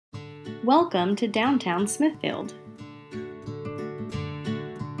Welcome to Downtown Smithfield.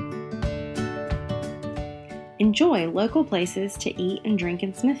 Enjoy local places to eat and drink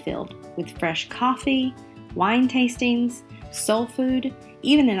in Smithfield with fresh coffee, wine tastings, soul food,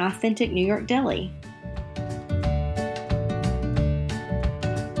 even an authentic New York deli.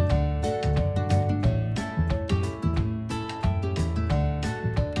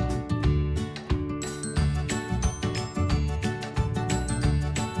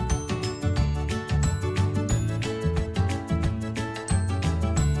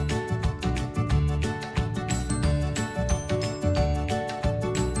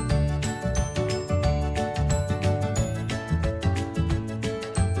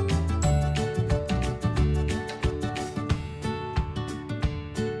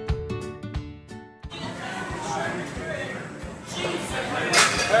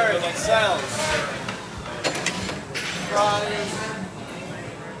 Harry, that sounds. Fries.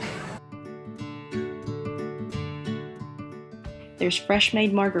 There's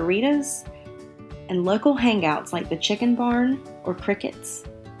fresh-made margaritas and local hangouts like the Chicken Barn or Crickets.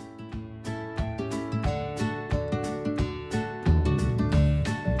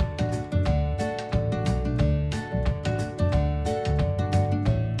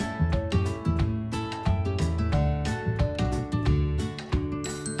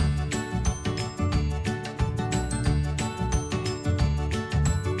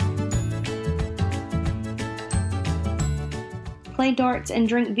 Play darts and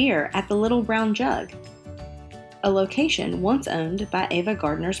drink beer at the Little Brown Jug, a location once owned by Ava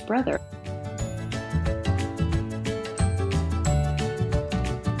Gardner's brother.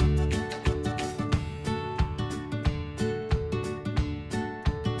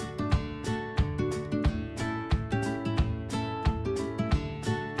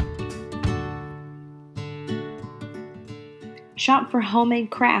 Shop for homemade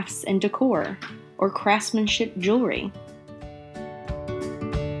crafts and decor or craftsmanship jewelry.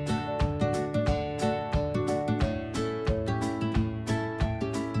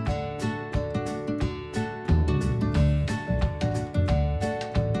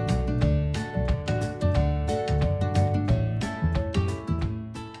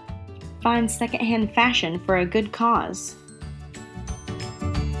 Find secondhand fashion for a good cause.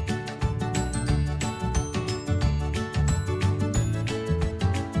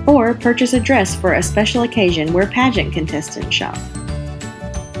 Or purchase a dress for a special occasion where pageant contestants shop.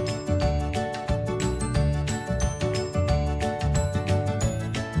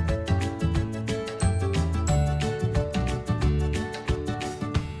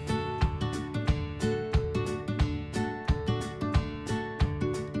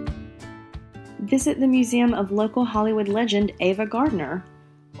 Visit the museum of local Hollywood legend Ava Gardner,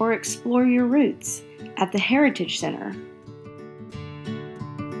 or explore your roots at the Heritage Center.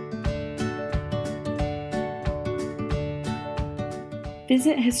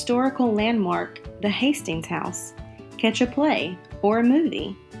 Visit historical landmark the Hastings House, catch a play or a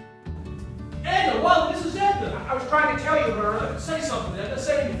movie. Edna, well, this is Edna. I was trying to tell you, Herb. Say something, Edna.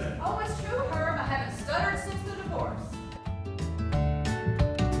 Say anything. Oh, it's true, Herb. I haven't stuttered since the divorce.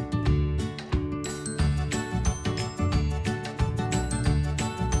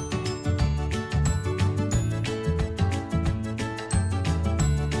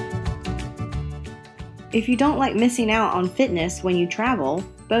 If you don't like missing out on fitness when you travel,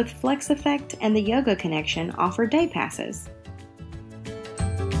 both Flex Effect and the Yoga Connection offer day passes.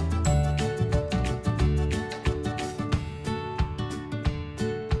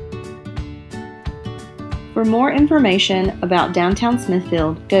 For more information about Downtown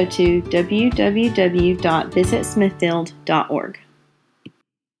Smithfield, go to www.visitsmithfield.org.